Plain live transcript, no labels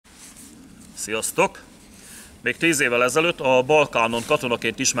Sziasztok! Még 10 évvel ezelőtt a Balkánon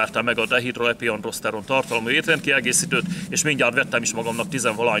katonaként ismertem meg a dehydroepiandrosterone tartalmú étrendkiegészítőt, és mindjárt vettem is magamnak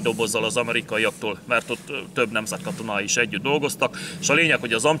 10-valahány dobozzal az amerikaiaktól, mert ott több nemzet katonái is együtt dolgoztak, és a lényeg,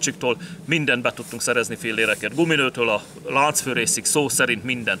 hogy az amcsiktól mindent be tudtunk szerezni fillérekért, guminőtől a láncfűrészig, szó szerint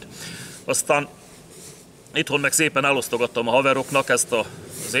mindent. Aztán itthon meg szépen elosztogattam a haveroknak ezt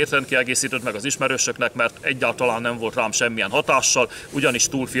az étrendkiegészítőt, meg az ismerősöknek, mert egyáltalán nem volt rám semmilyen hatással, ugyanis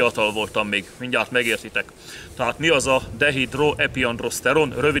túl fiatal voltam még, mindjárt megértitek. Tehát mi az a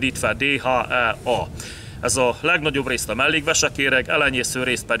dehydroepiandrosterone, rövidítve DHEA? Ez a legnagyobb részt a mellékvesekéreg, elenyésző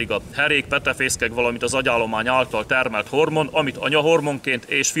részt pedig a herék, petefészkek, valamint az agyállomány által termelt hormon, amit anyahormonként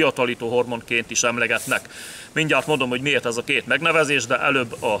és fiatalító hormonként is emlegetnek. Mindjárt mondom, hogy miért ez a két megnevezés, de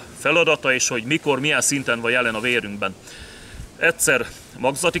előbb a feladata és hogy mikor, milyen szinten van jelen a vérünkben. Egyszer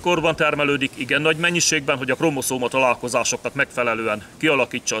magzati korban termelődik, igen nagy mennyiségben, hogy a kromoszóma találkozásoknak megfelelően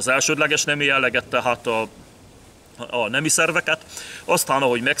kialakítsa az elsődleges nemi jelleget, tehát a nemi szerveket. Aztán,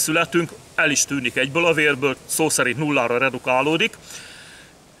 ahogy megszületünk, el is tűnik egyből a vérből, szó szerint nullára redukálódik,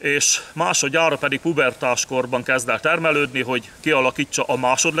 és másodjára pedig pubertáskorban kezd el termelődni, hogy kialakítsa a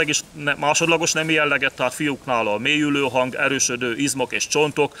másodlagos nemi jelleget, tehát fiúknál a mélyülő hang, erősödő izmok és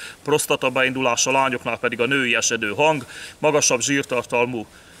csontok, prostata beindulása, lányoknál pedig a női esedő hang, magasabb zsírtartalmú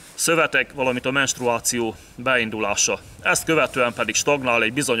szövetek, valamint a menstruáció beindulása. Ezt követően pedig stagnál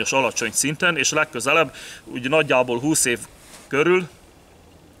egy bizonyos alacsony szinten, és legközelebb, úgy nagyjából 20 év körül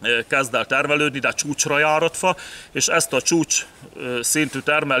kezd el termelődni, de csúcsra járatva, és ezt a csúcs szintű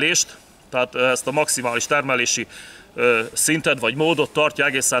termelést, tehát ezt a maximális termelési szintet vagy módot tartja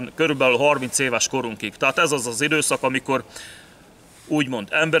egészen körülbelül 30 éves korunkig. Tehát ez az az időszak, amikor úgymond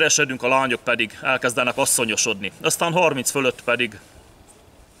emberesedünk, a lányok pedig elkezdenek asszonyosodni. Aztán 30 fölött pedig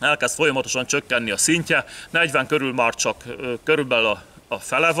elkezd folyamatosan csökkenni a szintje, 40 körül már csak körülbelül a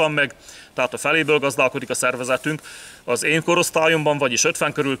fele van meg, tehát a feléből gazdálkodik a szervezetünk. Az én korosztályomban, vagyis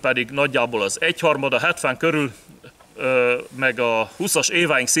 50 körül pedig nagyjából az egyharmada, 70 körül meg a 20-as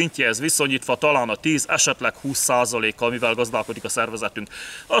éveink szintjéhez viszonyítva talán a 10, esetleg 20%-kal, mivel gazdálkodik a szervezetünk.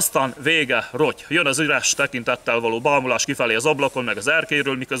 Aztán vége, rotty. Jön az üres tekintettel való bámulás kifelé az ablakon, meg az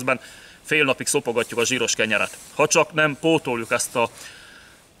erkélyről, miközben fél napig szopogatjuk a zsíros kenyeret. Ha csak nem pótoljuk ezt a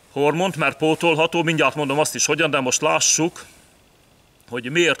hormont, mert pótolható, mindjárt mondom azt is hogyan, de most lássuk,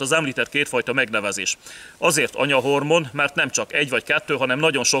 hogy miért az említett kétfajta megnevezés. Azért anyahormon, mert nem csak egy vagy kettő, hanem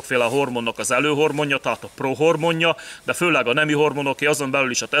nagyon sokféle hormonnak az előhormonja, tehát a prohormonja, de főleg a nemi hormonoké, azon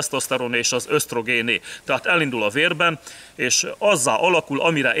belül is a tesztoszteron és az ösztrogéné. Tehát elindul a vérben, és azzá alakul,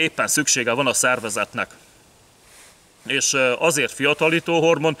 amire éppen szüksége van a szervezetnek. És azért fiatalító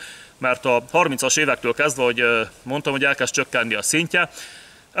hormon, mert a 30-as évektől kezdve, hogy mondtam, hogy elkezd csökkenni a szintje,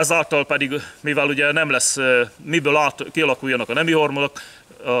 ezáltal pedig, mivel ugye nem lesz miből kialakuljanak a nemi hormonok,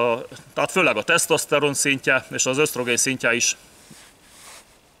 tehát főleg a tesztoszteron szintje és az ösztrogén szintje is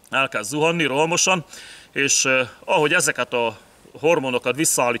elkezd zuhanni rohamosan, és ahogy ezeket a hormonokat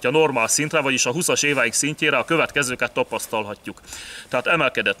visszaállítja normál szintre, vagyis a 20-as éveink szintjére, a következőket tapasztalhatjuk. Tehát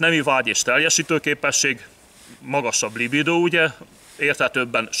emelkedett nemi vágy és teljesítőképesség, magasabb libidó, ugye,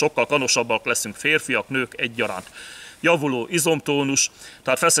 érthetőbben sokkal kanosabbak leszünk férfiak, nők egyaránt. Javuló izomtónus,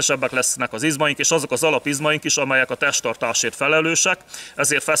 tehát feszesebbek lesznek az izmaink, és azok az alapizmaink is, amelyek a testtartásért felelősek,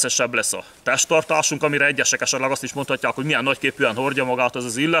 ezért feszesebb lesz a testtartásunk, amire egyesek esetleg azt is mondhatják, hogy milyen nagyképűen hordja magát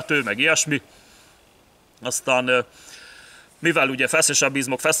az illető, meg ilyesmi. Aztán mivel ugye feszesebb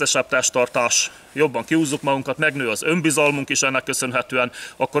izmok, feszesebb testtartás, jobban kihúzzuk magunkat, megnő az önbizalmunk is ennek köszönhetően,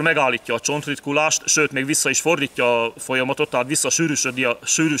 akkor megállítja a csontritkulást, sőt még vissza is fordítja a folyamatot, tehát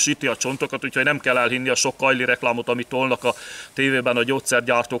visszasűrűsíti a csontokat, úgyhogy nem kell elhinni a sok kajli reklámot, amit tolnak a tévében a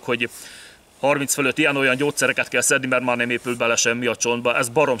gyógyszergyártók, hogy 30 fölött ilyen-olyan gyógyszereket kell szedni, mert már nem épül bele semmi a csontba. Ez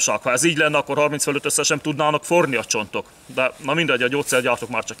baromság. Ha ez így lenne, akkor 30 fölött össze sem tudnának forni a csontok. De na mindegy, a gyógyszergyártók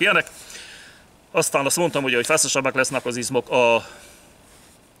már csak ilyenek. Aztán azt mondtam, hogy feszesebbek lesznek az izmok,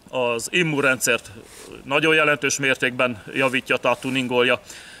 az immunrendszert nagyon jelentős mértékben javítja, tehát tuningolja,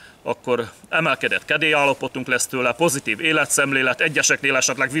 akkor emelkedett kedélyállapotunk lesz tőle, pozitív életszemlélet, egyeseknél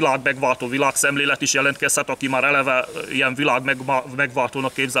esetleg világmegváltó világszemlélet is jelentkezhet, aki már eleve ilyen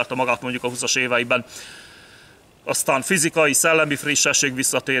világmegváltónak képzelte magát mondjuk a 20-as éveiben. Aztán fizikai, szellemi frissesség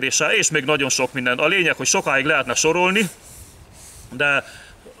visszatérése, és még nagyon sok minden. A lényeg, hogy sokáig lehetne sorolni, de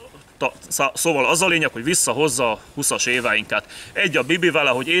szóval az a lényeg, hogy visszahozza a 20-as éveinket. Egy a bibi vele,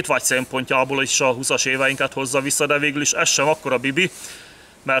 hogy étvágy szempontjából is a 20-as éveinket hozza vissza, de végül is ez sem akkora bibi,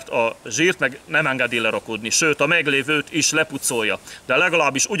 mert a zsírt meg nem engedi lerakodni, sőt a meglévőt is lepucolja. De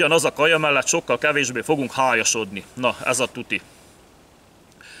legalábbis ugyanaz a kaja mellett sokkal kevésbé fogunk hájasodni. Na, ez a tuti.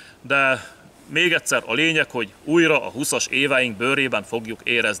 De még egyszer a lényeg, hogy újra a 20-as éveink bőrében fogjuk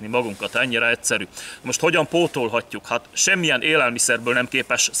érezni magunkat, ennyire egyszerű. Most hogyan pótolhatjuk? Hát semmilyen élelmiszerből nem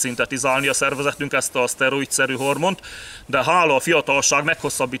képes szintetizálni a szervezetünk ezt a szteroidszerű hormont, de hála a fiatalság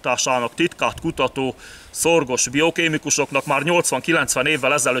meghosszabbításának titkát kutató szorgos biokémikusoknak már 80-90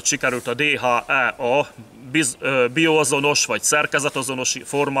 évvel ezelőtt sikerült a DHEA bioazonos vagy szerkezetazonos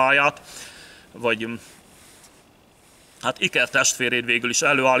formáját, vagy hát ikertestvérét végül is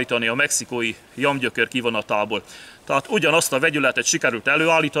előállítani a mexikói jamgyökör kivonatából. Tehát ugyanazt a vegyületet sikerült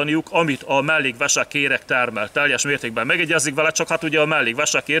előállítaniuk, amit a mellékvesekéreg termel. Teljes mértékben megegyezik vele, csak hát ugye a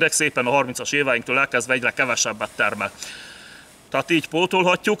mellékvesekéreg szépen a 30-as éveinktől elkezdve egyre kevesebbet termel. Tehát így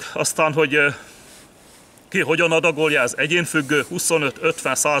pótolhatjuk, aztán, hogy ki hogyan adagolja, ez egyénfüggő,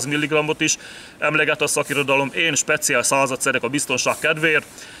 25-50-100 mg-ot is emleget a szakirodalom. Én speciál 100-at szedek a biztonság kedvéért.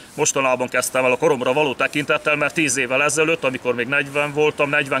 Mostanában kezdtem el a koromra való tekintettel, mert 10 évvel ezelőtt, amikor még 40 voltam,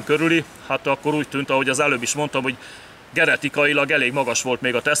 40 körüli, hát akkor úgy tűnt, ahogy az előbb is mondtam, hogy genetikailag elég magas volt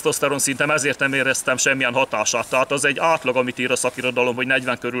még a tesztoszteron szintem, ezért nem éreztem semmilyen hatását. Tehát az egy átlag, amit ír a szakirodalom, hogy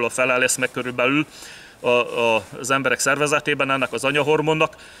 40 körül a fele lesz meg körülbelül az emberek szervezetében ennek az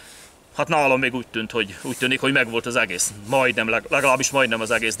anyahormonnak. Hát nálam még úgy tűnik, hogy megvolt az egész. Majdnem, legalábbis majdnem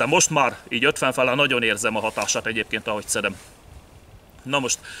az egész. De most már így 50 fele nagyon érzem a hatását egyébként, ahogy szedem. Na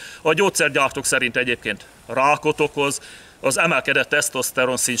most, a gyógyszergyártók szerint egyébként rákot okoz, az emelkedett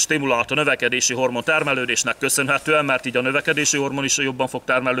tesztoszteron szint stimulált a növekedési hormon termelődésnek köszönhetően, mert így a növekedési hormon is jobban fog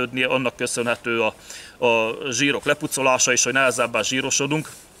termelődni, annak köszönhető a zsírok lepucolása is, hogy nehezebben zsírosodunk.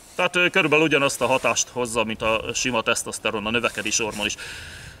 Tehát körülbelül ugyanazt a hatást hozza, mint a sima tesztoszteron, a növekedési hormon is.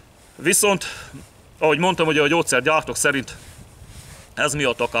 Viszont, ahogy mondtam, hogy a gyógyszergyártók szerint ez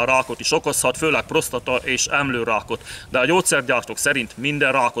miatt akár rákot is okozhat, főleg prostata és emlőrákot. De a gyógyszergyártók szerint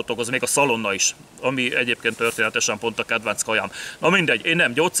minden rákot okoz, még a szalonna is, ami egyébként történetesen pont a kedvenc kajám. Na mindegy, én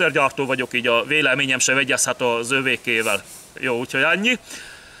nem gyógyszergyártó vagyok, így a véleményem se vegyezhet az övékével. Jó, úgyhogy ennyi.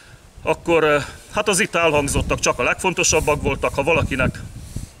 Akkor hát az itt elhangzottak csak a legfontosabbak voltak, ha valakinek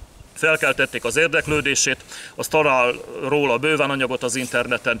felkeltették az érdeklődését, az talál róla bőven anyagot az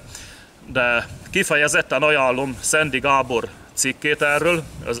interneten, de kifejezetten ajánlom Szendi Gábor cikkét erről,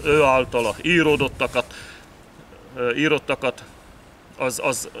 az ő általa írottakat,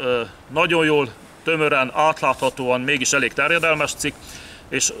 az nagyon jól, tömören, átláthatóan, mégis elég terjedelmes cikk,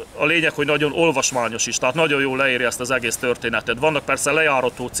 és a lényeg, hogy nagyon olvasmányos is, tehát nagyon jól leírja ezt az egész történetet. Vannak persze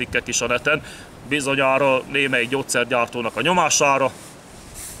lejárató cikkek is a neten, bizonyára némelyik gyógyszergyártónak a nyomására,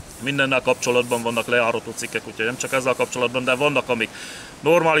 mindennel kapcsolatban vannak lejárató cikkek, úgyhogy nem csak ezzel kapcsolatban, de vannak, amik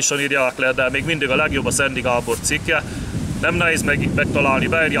normálisan írják le, de még mindig a legjobb a Szendi Gábor cikkje. Nem nehéz megtalálni,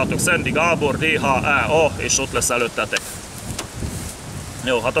 beírjátok Szendi Gábor, DHEA, és ott lesz előttetek.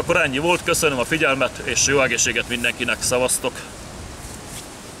 Jó, hát akkor ennyi volt, köszönöm a figyelmet, és jó egészséget mindenkinek, szevasztok!